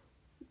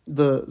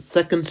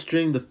second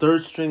string, the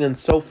third string, and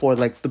so forth.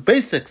 Like the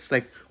basics.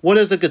 Like, what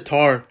is a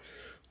guitar?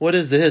 What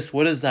is this?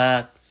 What is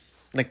that?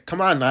 Like,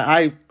 come on.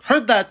 I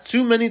heard that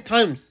too many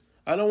times.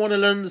 I don't want to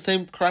learn the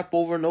same crap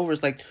over and over.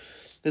 It's like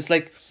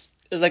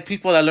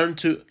people that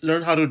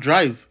learn how to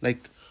drive. Like,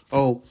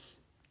 oh,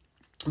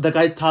 the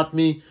guy taught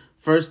me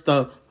first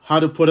how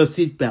to put a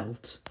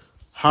seatbelt,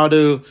 how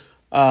to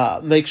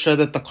make sure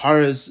that the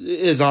car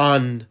is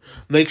on,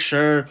 make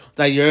sure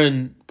that you're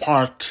in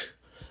park.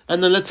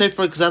 And then let's say,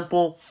 for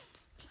example,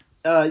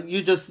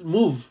 you just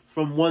move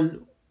from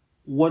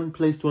one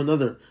place to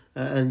another,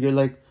 and you're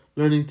like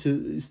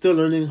still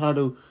learning how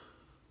to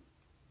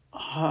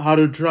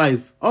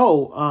drive.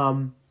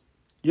 Oh,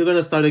 you're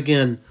gonna start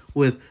again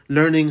with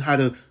learning how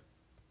to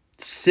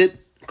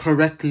sit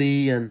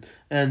correctly and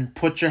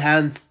put your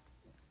hands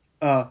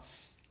 10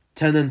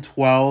 and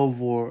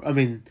 12, or I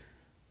mean,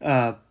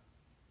 I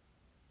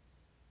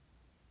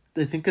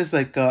think it's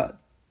like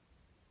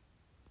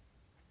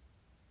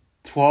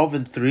 12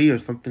 and 3 or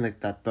something like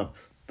that.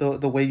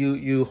 The way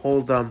you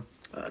hold no,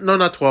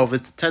 not 12.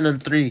 It's 10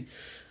 and 3.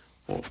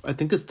 I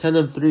think it's 10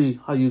 and 3.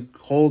 How you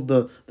hold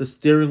the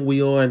steering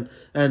wheel,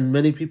 and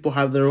many people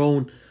have their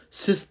own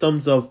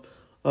systems of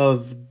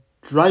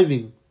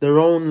driving, their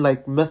own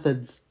like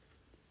methods.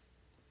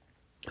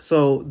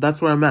 So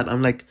that's where I'm at.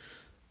 I'm like,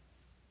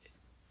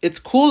 it's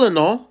cool and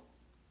all.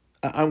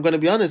 I'm gonna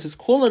be honest, it's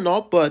cool and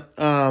all, but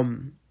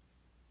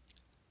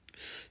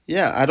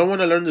yeah, I don't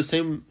want to learn the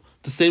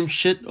same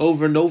shit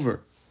over and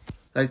over.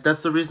 Like,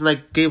 that's the reason I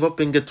gave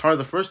up in guitar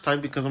the first time,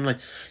 because I'm like,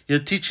 you're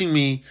teaching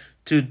me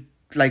to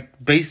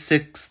like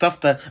basic stuff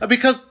that,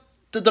 because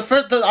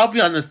I'll be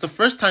honest, the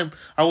first time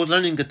I was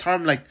learning guitar,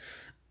 I'm like,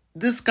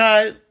 this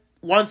guy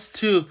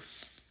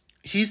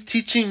he's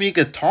teaching me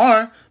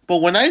guitar, but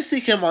when I see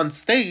him on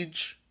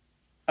stage,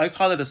 I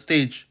call it a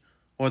stage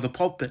or the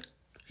pulpit.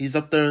 He's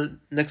up there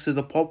next to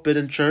the pulpit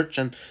in church,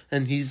 and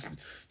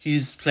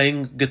he's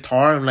playing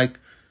guitar, and like,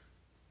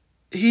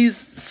 he's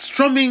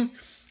strumming.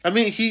 I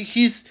mean,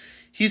 he's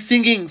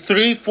singing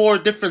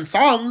 3-4 different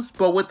songs,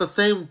 but with the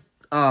same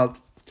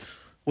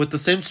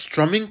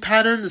strumming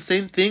pattern, the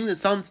same thing. It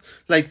sounds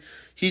like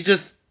he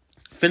just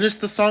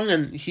finished the song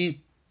and he's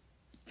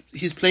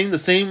playing the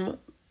same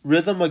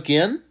rhythm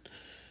again.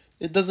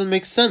 It doesn't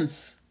make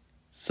sense.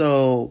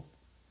 So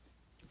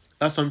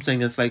that's what I'm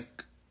saying. It's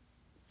like,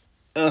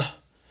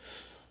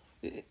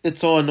 it's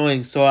so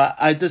annoying. So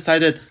I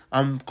decided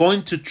I'm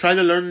going to try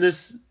to learn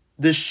this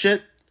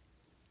shit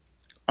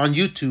on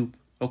YouTube,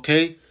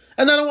 okay?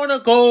 And I don't want to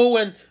go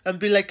and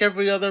be like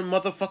every other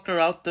motherfucker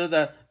out there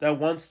that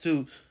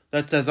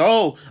says,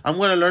 oh, I'm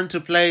going to learn to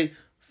play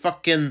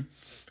fucking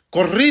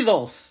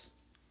corridos,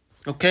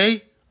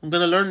 okay? I'm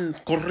going to learn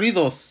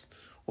corridos,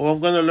 or I'm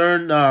going to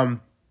learn,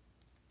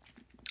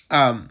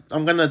 I'm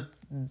going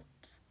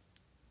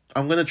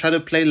to try to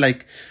play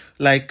like,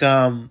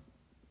 well,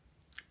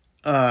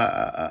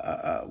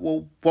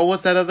 what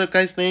was that other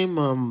guy's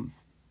name?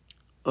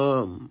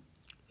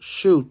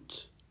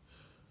 Shoot.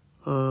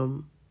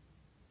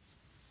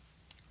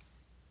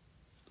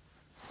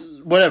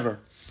 Whatever.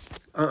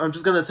 I'm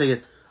just gonna say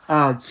it.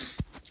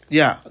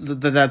 Yeah,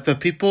 the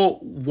people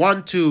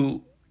want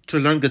to to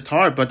learn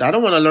guitar, but I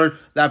don't want to learn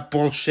that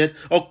bullshit.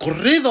 Oh,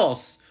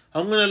 corridos.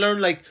 I'm gonna learn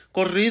like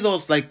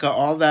corridos, like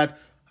all that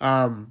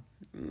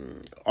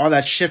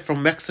shit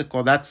from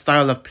Mexico. That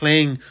style of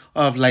playing,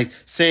 of like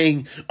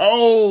saying,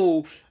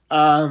 oh,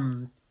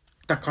 the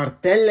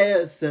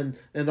carteles and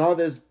all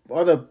this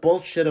other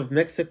bullshit of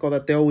Mexico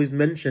that they always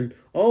mention.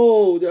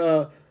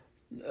 Oh,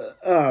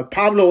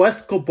 Pablo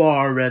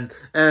Escobar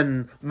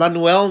and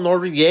Manuel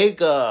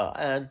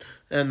Noriega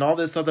and all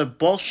this other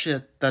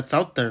bullshit that's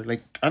out there.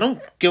 Like, I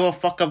don't give a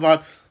fuck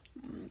about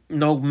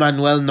no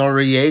Manuel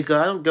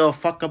Noriega. I don't give a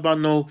fuck about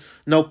no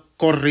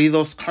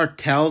corridos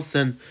cartels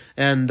and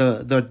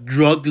the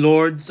drug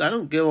lords. I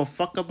don't give a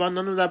fuck about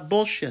none of that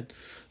bullshit.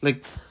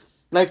 Like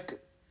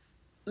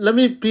let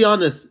me be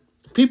honest.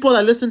 People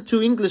that listen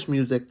to English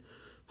music,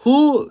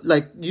 who,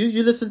 like,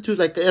 you listen to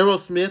like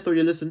Aerosmith, or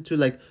you listen to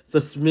like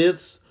the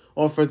Smiths,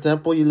 or for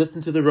example you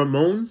listen to the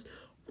Ramones.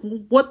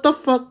 What the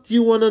fuck do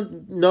you want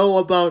to know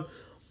about?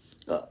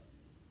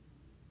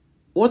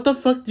 What the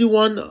fuck do you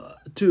want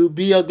to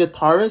be a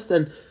guitarist?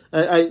 And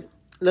I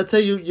let's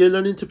say you're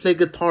learning to play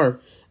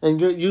guitar,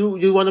 and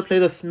you want to play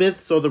the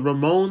Smiths or the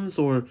Ramones,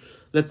 or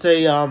let's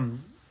say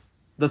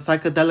the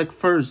Psychedelic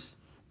Furs.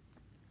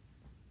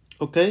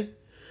 Okay?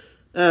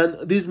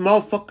 And these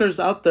motherfuckers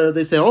out there,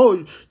 they say,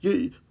 oh,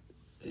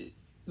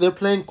 they're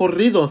playing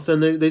corridos,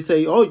 and they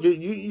say, oh,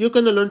 you're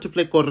gonna learn to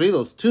play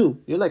corridos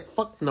too. You're like,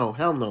 fuck no,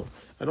 hell no.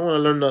 I don't want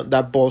to learn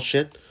that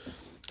bullshit.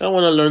 I don't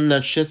want to learn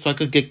that shit so I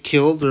could get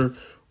killed or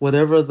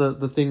whatever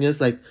the thing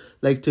is, like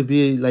to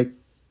be like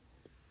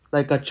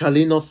a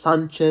Chalino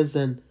Sanchez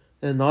and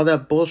all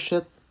that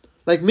bullshit.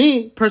 Like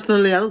me,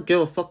 personally, I don't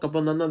give a fuck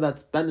about none of that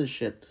Spanish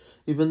shit.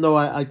 Even though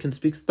I can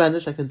speak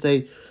Spanish, I can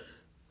say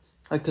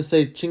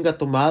chinga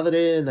tu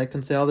madre, and I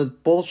can say all this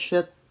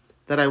bullshit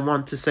that I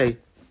want to say.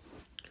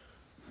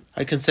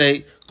 I can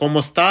say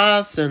como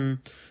estás and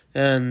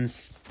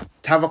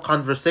have a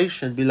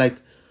conversation, be like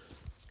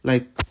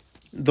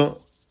 ¿dónde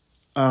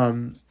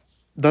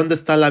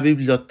está la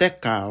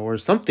biblioteca or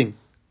something.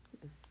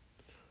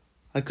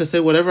 I could say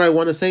whatever I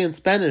want to say in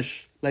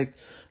Spanish, like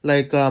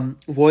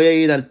voy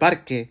a ir al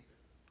parque,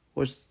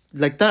 or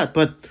like that.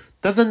 But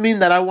doesn't mean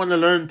that I want to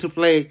learn to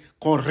play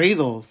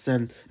corridos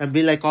and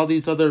be like all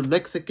these other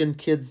Mexican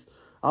kids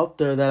out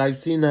there that I've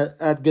seen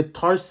at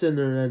Guitar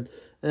Center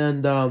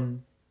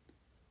and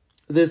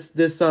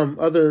this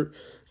other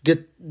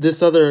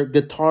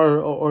guitar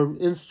or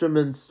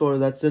instrument store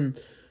that's in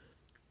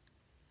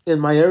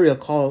my area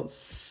called,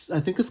 I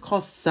think it's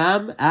called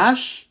Sam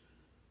Ash.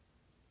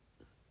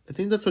 I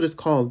think that's what it's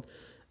called.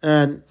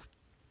 And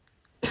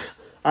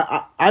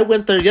I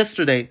went there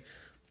yesterday.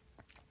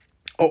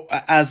 Oh,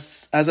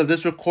 as of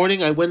this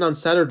recording, I went on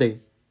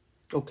Saturday.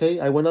 Okay,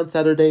 I went on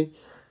Saturday,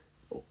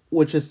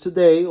 which is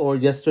today or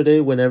yesterday,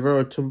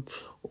 whenever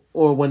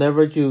or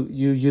whenever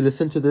you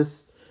listen to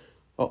this,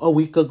 a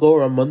week ago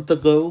or a month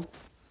ago.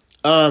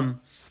 Yeah,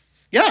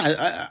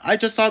 I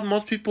just saw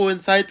most people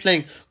inside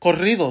playing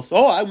corridos.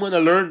 Oh, I want to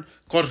learn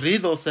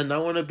corridos, and I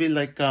want to be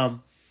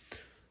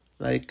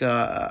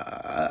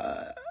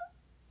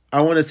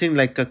I want to sing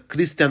like a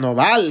Cristian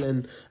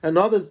Nodal and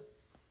all this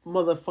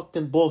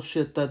motherfucking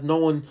bullshit that no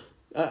one,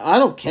 I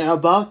don't care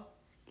about.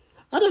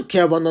 I don't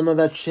care about none of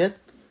that shit.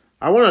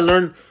 I want to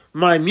learn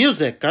my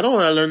music. I don't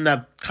want to learn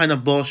that kind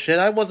of bullshit.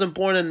 I wasn't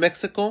born in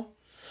Mexico.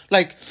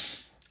 Like,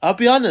 I'll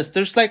be honest.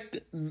 There's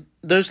like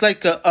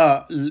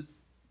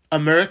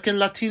American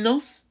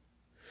Latinos,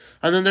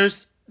 and then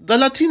there's the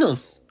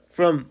Latinos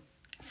from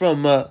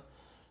the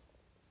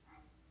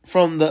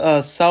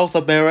South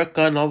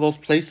America and all those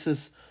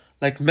places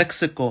like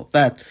Mexico,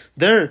 that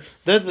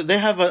they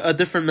have a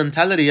different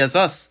mentality as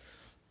us.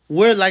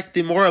 We're like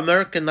the more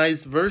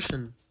Americanized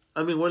version.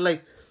 I mean, we're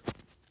like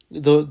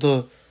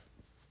the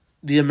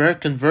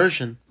American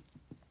version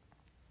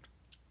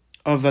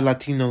of the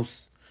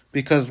Latinos,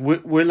 because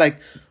we're like,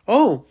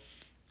 oh,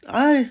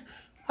 I'm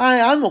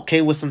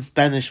okay with some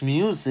Spanish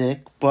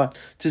music, but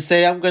to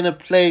say I'm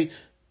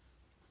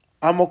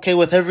okay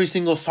with every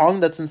single song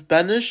that's in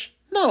Spanish,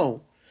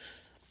 no.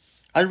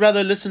 I'd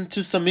rather listen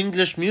to some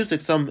English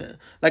music.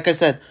 Like I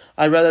said,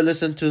 I'd rather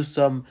listen to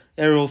some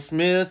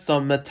Aerosmith,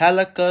 some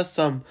Metallica,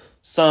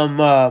 some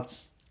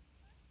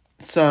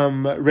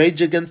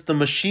Rage Against the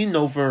Machine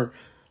over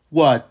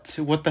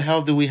what the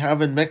hell do we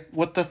have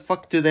what the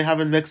fuck do they have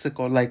in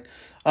Mexico? Like,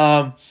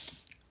 Cristian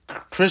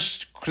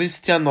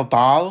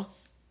Nodal,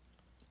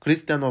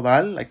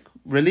 like,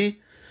 really?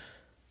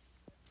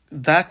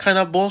 That kind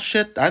of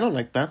bullshit? I don't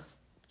like that.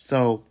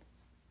 So,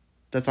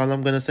 that's all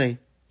I'm gonna say.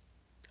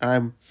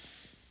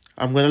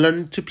 I'm going to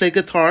learn to play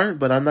guitar,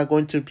 but I'm not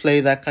going to play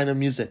that kind of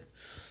music.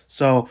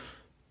 So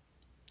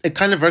it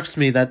kind of irks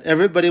me that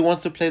everybody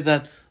wants to play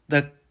the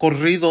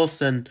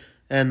corridos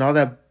and all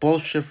that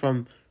bullshit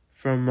from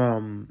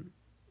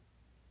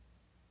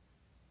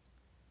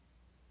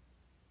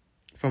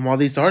all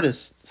these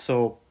artists.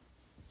 So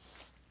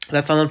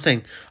that's all I'm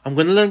saying. I'm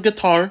going to learn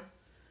guitar,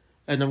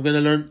 and I'm going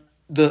to learn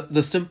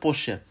the simple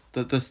shit,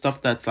 the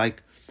stuff that's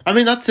like, I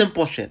mean, not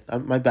simple shit.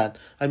 My bad.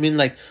 I mean,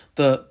 like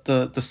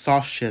the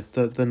soft shit,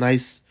 the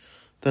nice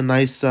the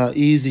nice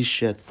easy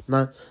shit,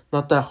 not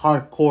that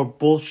hardcore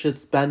bullshit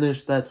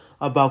Spanish that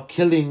about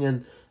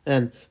killing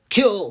and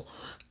kill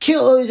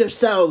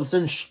yourselves,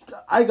 and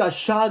I got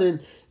shot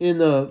in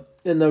a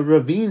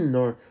ravine,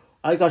 or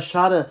I got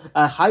shot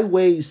at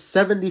Highway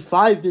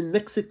 75 in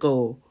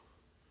Mexico.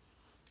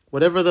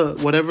 Whatever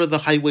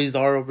the highways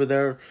are over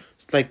there,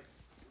 it's like,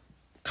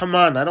 come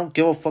on, I don't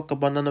give a fuck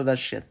about none of that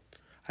shit.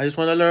 I just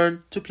want to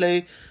learn to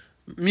play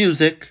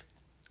music,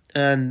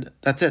 and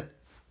that's it.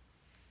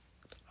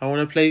 I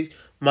want to play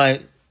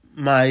my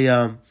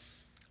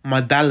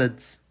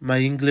ballads, my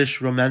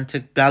English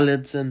romantic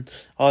ballads and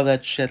all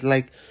that shit.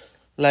 Like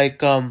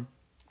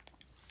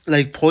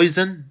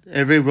Poison.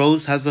 Every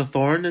rose has a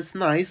thorn. It's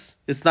nice.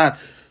 It's not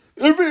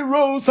every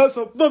rose has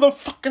a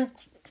motherfucking.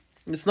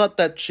 It's not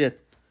that shit.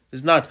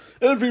 It's not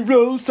every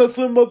rose has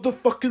a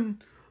motherfucking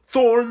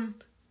thorn.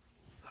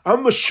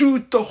 I'ma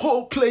shoot the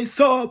whole place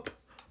up.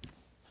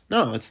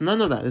 No, it's none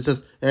of that. It's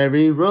just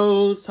every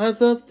rose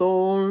has a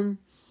thorn.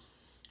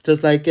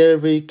 Just like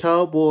every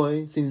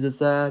cowboy sings a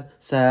sad,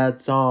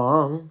 sad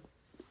song.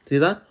 See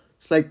that?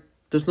 It's like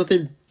there's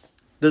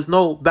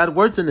no bad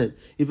words in it.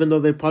 Even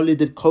though they probably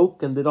did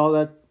coke and did all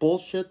that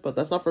bullshit, but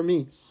that's not for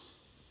me.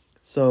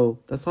 So,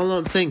 that's all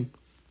I'm saying.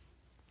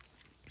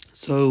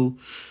 So,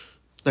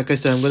 like I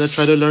said, I'm going to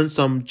try to learn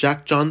some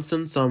Jack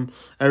Johnson, some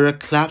Eric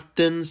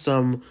Clapton,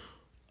 some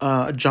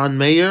John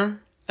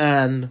Mayer,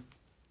 and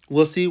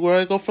we'll see where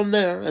I go from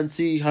there and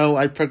see how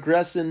I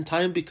progress in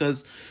time,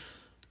 because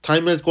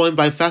time is going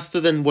by faster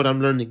than what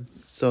I'm learning.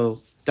 So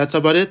that's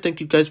about it. Thank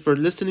you guys for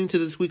listening to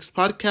this week's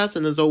podcast.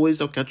 And as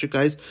always, I'll catch you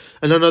guys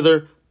in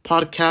another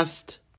podcast